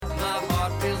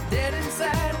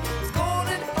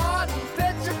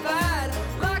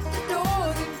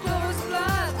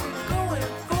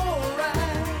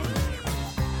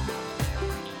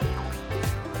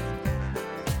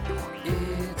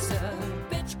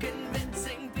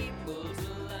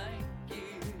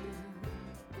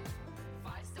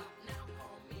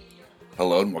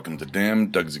Hello and welcome to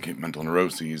Damn Doug's Acute Mental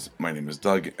Neuroses. My name is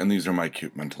Doug, and these are my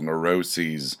acute mental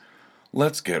neuroses.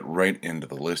 Let's get right into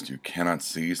the list. You cannot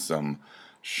see some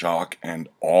shock and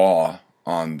awe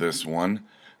on this one.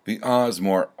 The awe is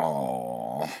more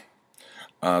awe.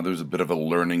 There's a bit of a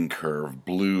learning curve.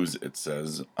 Blues, it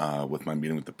says, with my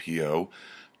meeting with the PO.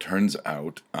 Turns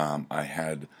out I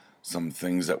had some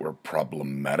things that were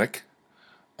problematic,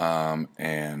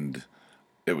 and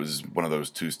it was one of those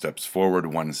 2 steps forward,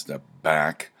 1 step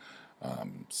back.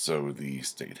 So the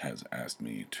state has asked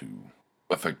me to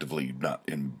effectively not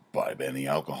imbibe any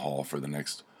alcohol for the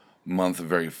next month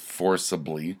very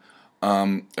forcibly.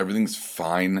 Everything's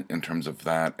fine in terms of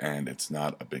that, and it's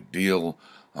not a big deal.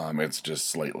 It's just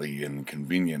slightly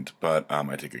inconvenient, but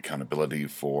I take accountability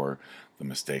for the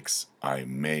mistakes I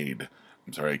made.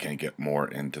 I'm sorry I can't get more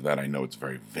into that. I know it's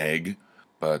very vague,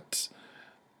 but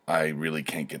I really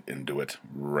can't get into it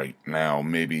right now.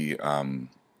 Maybe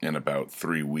in about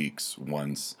 3 weeks,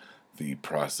 once the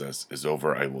process is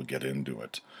over, I will get into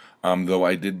it. Though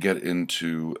I did get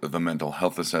into the mental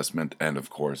health assessment, and of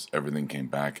course, everything came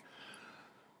back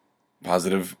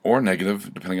positive or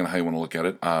negative, depending on how you want to look at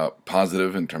it.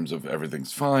 Positive in terms of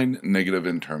everything's fine, negative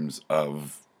in terms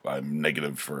of I'm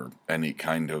negative for any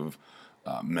kind of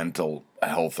mental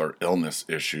health or illness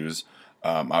issues.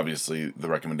 Obviously, the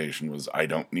recommendation was I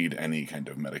don't need any kind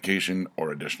of medication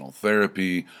or additional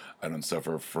therapy. I don't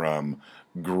suffer from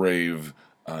grave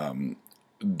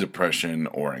depression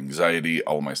or anxiety.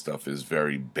 All my stuff is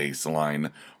very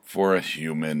baseline for a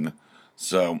human.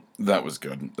 So that was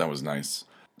good. That was nice.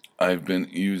 I've been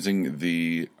using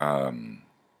the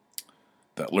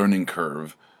that learning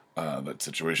curve, that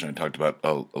situation I talked about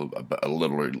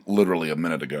literally a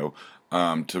minute ago,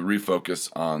 to refocus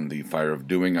on the fire of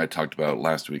doing. I talked about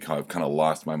last week how I've kind of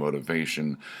lost my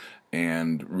motivation,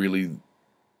 and really,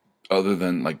 other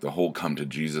than like the whole come to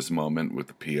Jesus moment with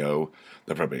the PO,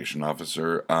 the probation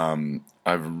officer,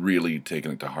 I've really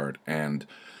taken it to heart and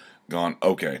gone,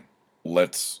 okay,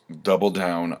 let's double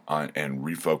down on and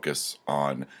refocus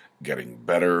on getting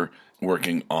better,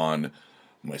 working on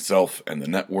myself and the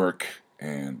network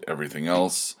and everything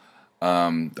else.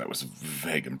 That was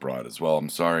vague and broad as well. I'm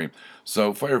sorry.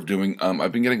 So, fire of doing.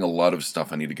 I've been getting a lot of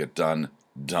stuff I need to get done.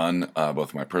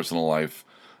 Both in my personal life,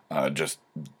 just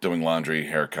doing laundry,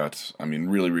 haircuts. I mean,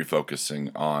 really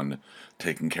refocusing on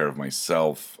taking care of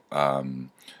myself,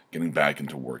 getting back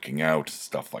into working out,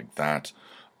 stuff like that.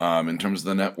 In terms of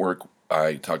the network,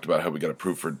 I talked about how we got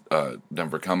approved for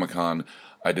Denver Comic Con.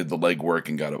 I did the legwork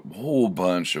and got a whole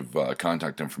bunch of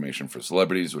contact information for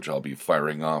celebrities, which I'll be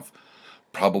firing off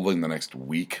probably in the next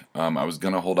week. I was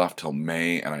going to hold off till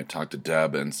May, and I talked to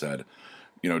Deb and said,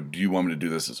 do you want me to do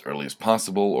this as early as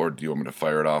possible, or do you want me to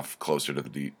fire it off closer to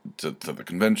the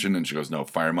convention? And she goes, no,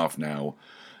 fire them off now.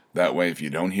 That way, if you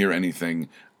don't hear anything,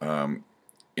 in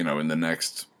the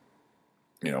next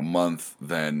month,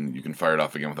 then you can fire it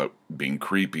off again without being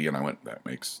creepy. And I went, that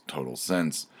makes total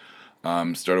sense.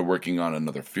 Started working on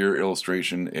another Fear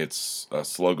illustration. It's a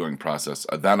slow going process.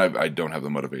 That I don't have the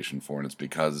motivation for, and it's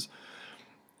because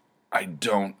I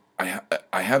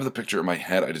have the picture in my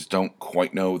head. I just don't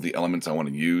quite know the elements I want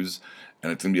to use,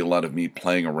 and it's going to be a lot of me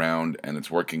playing around, and it's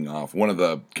working off one of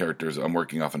the characters. I'm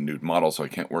working off a nude model, so I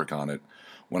can't work on it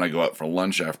when I go out for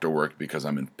lunch after work because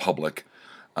I'm in public.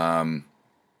 And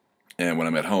when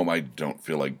I'm at home, I don't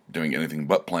feel like doing anything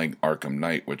but playing Arkham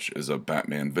Knight, which is a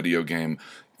Batman video game.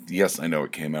 Yes, I know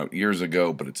it came out years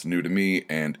ago, but it's new to me,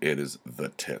 and it is the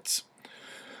tits.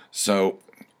 So,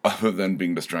 other than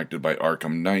being distracted by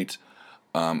Arkham Knight,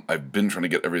 I've been trying to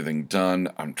get everything done.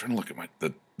 I'm trying to look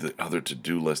at the other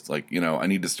to-do list. I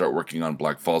need to start working on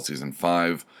Black Fall Season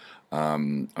 5.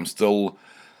 I'm still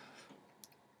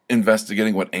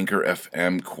investigating what Anchor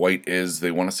FM quite is. They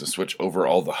want us to switch over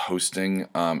all the hosting,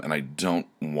 and I don't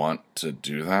want to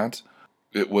do that.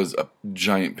 It was a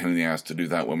giant pain in the ass to do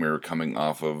that when we were coming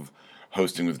off of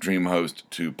hosting with DreamHost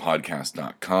to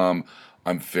podcast.com.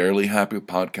 I'm fairly happy with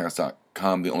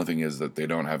podcast.com. The only thing is that they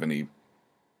don't have any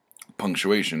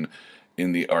punctuation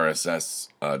in the RSS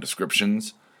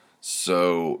descriptions.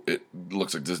 So it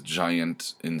looks like this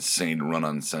giant, insane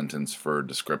run-on sentence for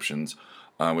descriptions,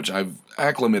 which I've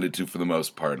acclimated to for the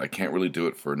most part. I can't really do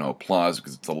it for No Applause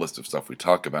because it's a list of stuff we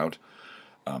talk about.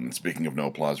 Speaking of No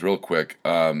Applause, real quick,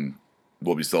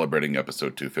 we'll be celebrating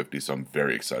episode 250, so I'm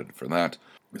very excited for that.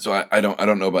 So I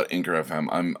don't know about Anchor FM.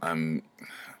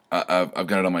 I've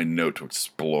got it on my note to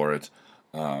explore it,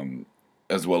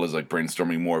 as well as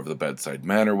brainstorming more of the Bedside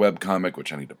Manor webcomic,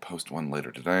 which I need to post one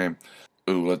later today.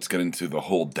 Ooh, let's get into the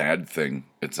whole dad thing.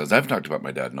 It says, I've talked about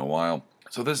my dad in a while.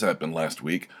 So this happened last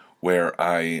week. where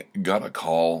I got a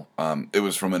call. It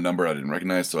was from a number I didn't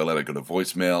recognize, so I let it go to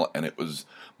voicemail, and it was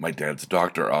my dad's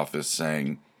doctor office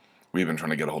saying, "We've been trying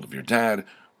to get a hold of your dad.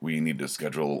 We need to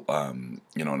schedule, an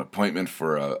appointment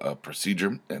for a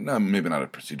procedure, and maybe not a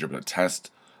procedure, but a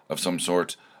test of some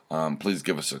sort. Please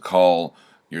give us a call.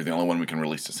 You're the only one we can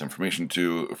release this information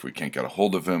to if we can't get a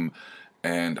hold of him."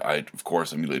 And I, of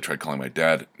course, immediately tried calling my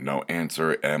dad. No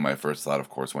answer. And my first thought, of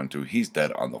course, went to, he's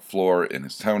dead on the floor in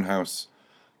his townhouse.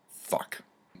 Fuck.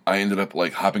 I ended up,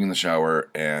 hopping in the shower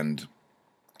and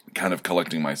kind of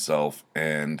collecting myself.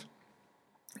 And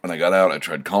when I got out, I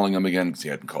tried calling him again because he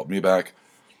hadn't called me back.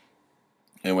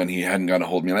 And when he hadn't gotten a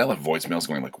hold of me, and I left voicemails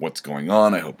going what's going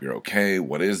on? I hope you're okay.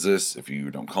 What is this? If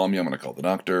you don't call me, I'm going to call the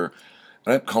doctor.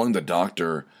 And I'm calling the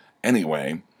doctor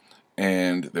anyway.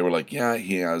 And they were like, yeah,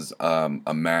 he has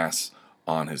a mass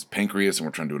on his pancreas, and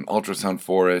we're trying to do an ultrasound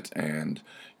for it. And,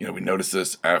 we noticed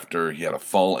this after he had a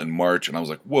fall in March. And I was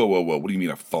like, whoa, what do you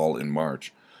mean a fall in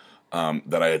March?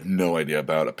 That I had no idea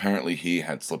about. Apparently, he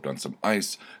had slipped on some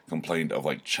ice, complained of,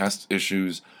 chest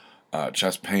issues,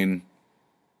 chest pain.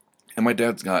 And my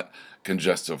dad's got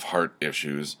congestive heart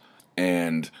issues.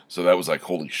 And so that was like,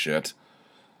 holy shit.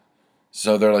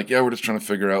 So they're like, yeah, we're just trying to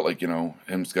figure out,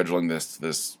 him scheduling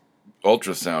this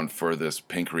ultrasound for this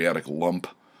pancreatic lump.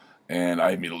 And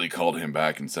I immediately called him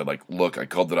back and said, look, I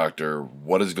called the doctor.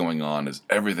 What is going on? Is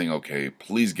everything okay?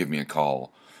 Please give me a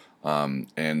call. And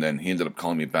then he ended up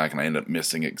calling me back, and I ended up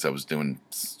missing it because I was doing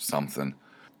something.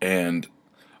 And,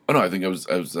 oh no, I think I was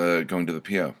going to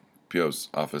the PO's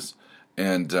office.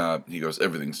 And he goes,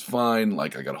 everything's fine. I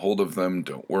got a hold of them.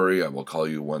 Don't worry. I will call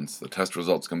you once the test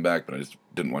results come back, but I just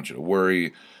didn't want you to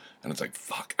worry. And it's like,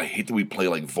 fuck, I hate that we play,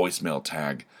 voicemail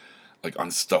tag,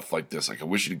 on stuff like this. I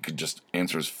wish he could just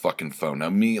answer his fucking phone. Now,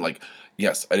 me,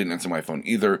 yes, I didn't answer my phone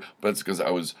either, but it's because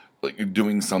I was,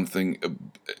 doing something,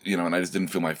 and I just didn't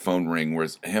feel my phone ring.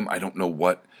 Whereas him, I don't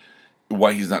know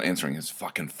why he's not answering his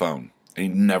fucking phone. And he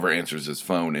never answers his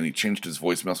phone, and he changed his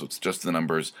voicemail, so it's just the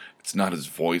numbers. It's not his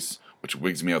voice, which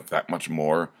wigs me out that much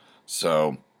more.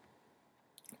 So,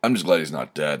 I'm just glad he's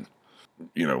not dead.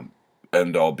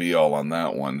 End all be all on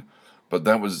that one. But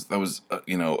that was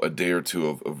a day or two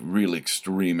of really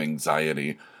extreme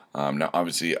anxiety. Now,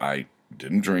 obviously, I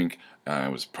didn't drink. I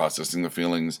was processing the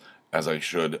feelings as I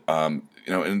should.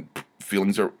 And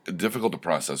feelings are difficult to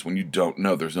process when you don't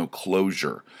know. There's no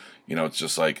closure. It's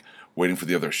just waiting for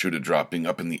the other shoe to drop, being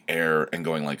up in the air and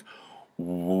going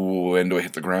when do I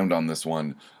hit the ground on this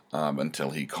one?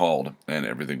 Until he called, and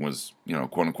everything was,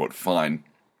 quote unquote fine.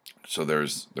 So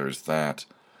there's that.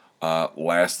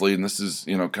 Lastly, and this is,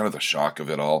 kind of the shock of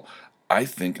it all, I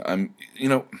think let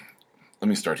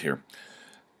me start here.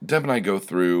 Deb and I go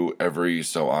through every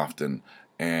so often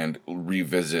and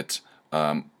revisit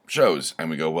shows, and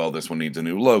we go, well, this one needs a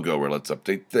new logo, or let's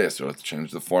update this, or let's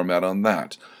change the format on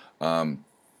that. Trying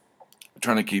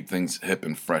to keep things hip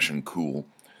and fresh and cool.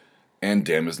 And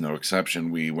Damn is no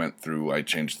exception. I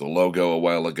changed the logo a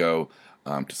while ago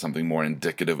to something more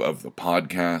indicative of the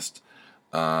podcast.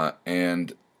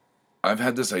 And I've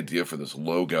had this idea for this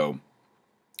logo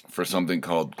for something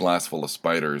called Glass Full of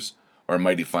Spiders, or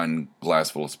Mighty Fine Glass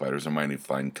Full of Spiders, or Mighty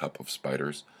Fine Cup of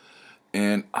Spiders.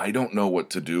 And I don't know what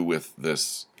to do with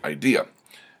this idea.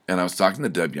 And I was talking to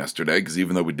Deb yesterday, because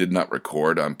even though we did not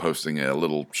record, I'm posting a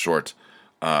little short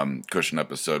cushion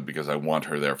episode because I want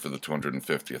her there for the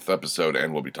 250th episode,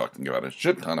 and we'll be talking about a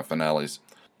shit ton of finales.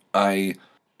 I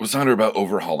was talking to her about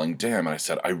overhauling Damn, and I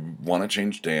said, I want to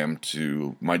change Damn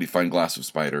to Mighty Fine Glass of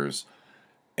Spiders,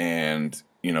 and,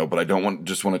 but I don't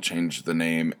just want to change the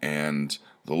name and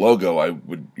the logo. I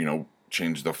would,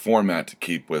 change the format to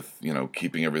keep with,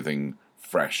 keeping everything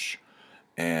fresh.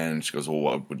 And she goes, well,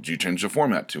 what would you change the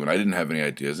format to? And I didn't have any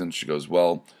ideas, and she goes,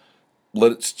 well,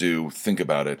 let it stew, think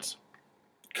about it,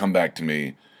 come back to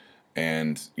me.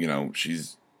 And,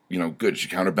 she's, good. She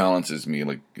counterbalances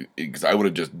me, because I would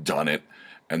have just done it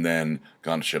and then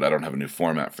gone, shit, I don't have a new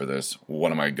format for this.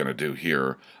 What am I going to do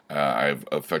here? I've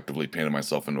effectively painted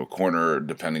myself into a corner,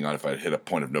 depending on if I hit a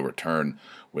point of no return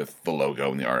with the logo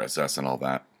and the RSS and all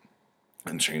that,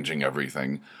 and changing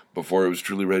everything before it was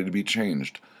truly ready to be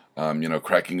changed.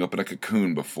 Cracking open a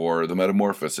cocoon before the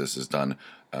metamorphosis is done,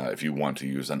 if you want to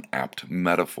use an apt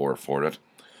metaphor for it.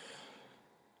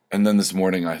 And then this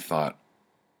morning I thought,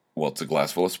 well, it's a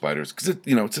glass full of spiders, because it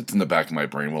sits in the back of my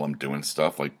brain while I'm doing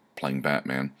stuff like playing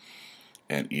Batman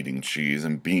and eating cheese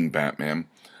and being Batman.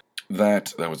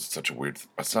 That was such a weird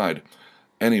aside.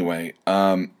 Anyway,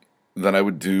 that I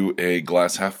would do a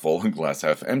glass half full and glass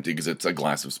half empty, because it's a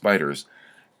glass of spiders.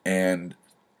 And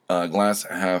glass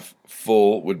half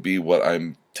full would be what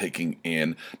I'm taking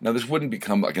in. Now, this wouldn't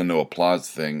become like a no applause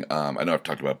thing. I know I've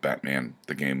talked about Batman,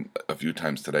 the game, a few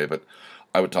times today, but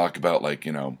I would talk about, like,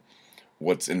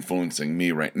 what's influencing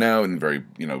me right now in very,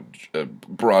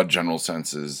 broad general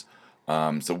senses.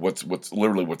 So what's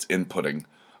literally what's inputting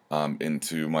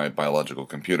into my biological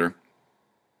computer,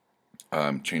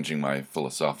 changing my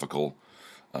philosophical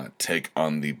take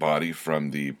on the body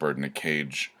from the Bird in a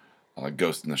Cage,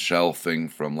 Ghost in the Shell thing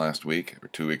from last week or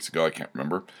 2 weeks ago. I can't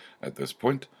remember at this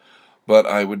point. But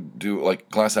I would do like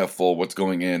glass half full, what's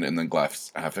going in, and then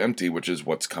glass half empty, which is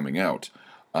what's coming out.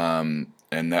 And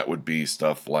that would be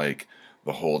stuff like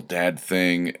the whole dad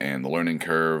thing and the learning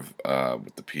curve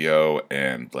with the PO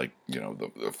and, like,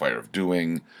 the fire of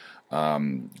doing.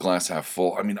 Glass half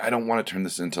full. I mean, I don't want to turn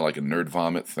this into like a nerd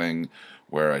vomit thing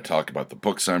where I talk about the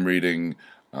books I'm reading,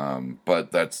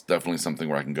 but that's definitely something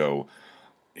where I can go,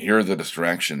 here are the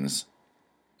distractions,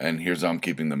 and here's how I'm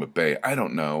keeping them at bay. I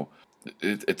don't know.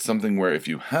 It's something where if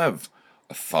you have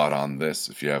a thought on this,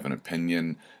 if you have an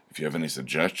opinion, if you have any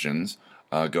suggestions,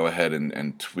 go ahead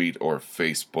and tweet or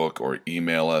Facebook or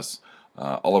email us.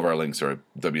 All of our links are at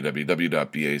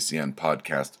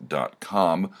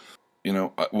www.bacnpodcast.com.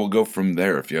 We'll go from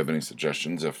there if you have any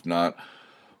suggestions. If not,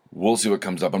 we'll see what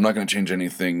comes up. I'm not going to change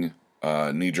anything,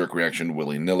 knee-jerk reaction,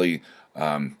 willy-nilly.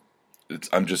 I'm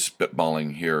just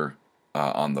spitballing here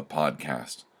on the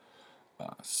podcast.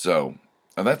 So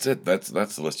that's it. That's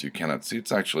the list you cannot see.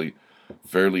 It's actually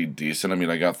fairly decent. I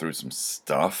mean, I got through some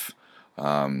stuff.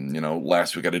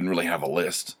 Last week I didn't really have a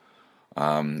list.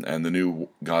 And the new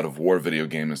God of War video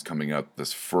game is coming out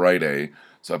this Friday,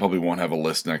 so I probably won't have a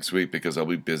list next week because I'll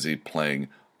be busy playing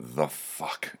the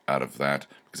fuck out of that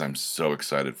because I'm so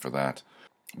excited for that.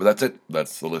 But that's it.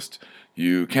 That's the list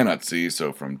you cannot see.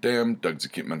 So from Damn, Doug's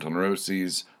Acute Mental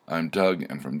Neuroses, I'm Doug,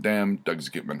 and from Damn, Doug's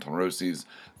Acute Mental Neuroses,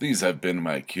 these have been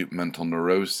my acute mental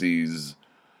neuroses.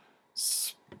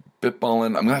 Spitballing.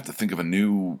 I'm going to have to think of a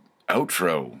new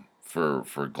outro for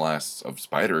Glass of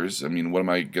Spiders. I mean, what am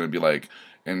I going to be like?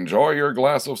 Enjoy your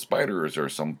glass of spiders or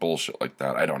some bullshit like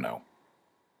that. I don't know.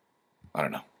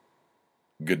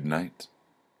 Good night,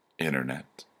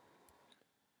 Internet.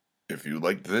 If you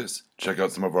liked this, check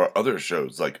out some of our other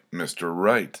shows like Mr.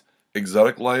 Right,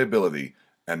 Exotic Liability,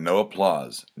 and No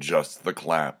Applause, Just the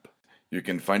Clap. You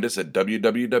can find us at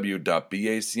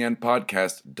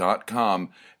www.bacnpodcast.com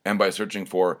and by searching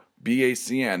for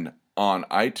BACN on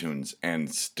iTunes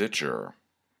and Stitcher.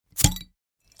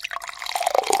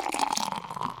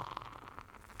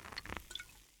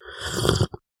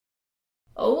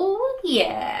 Oh,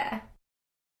 yeah.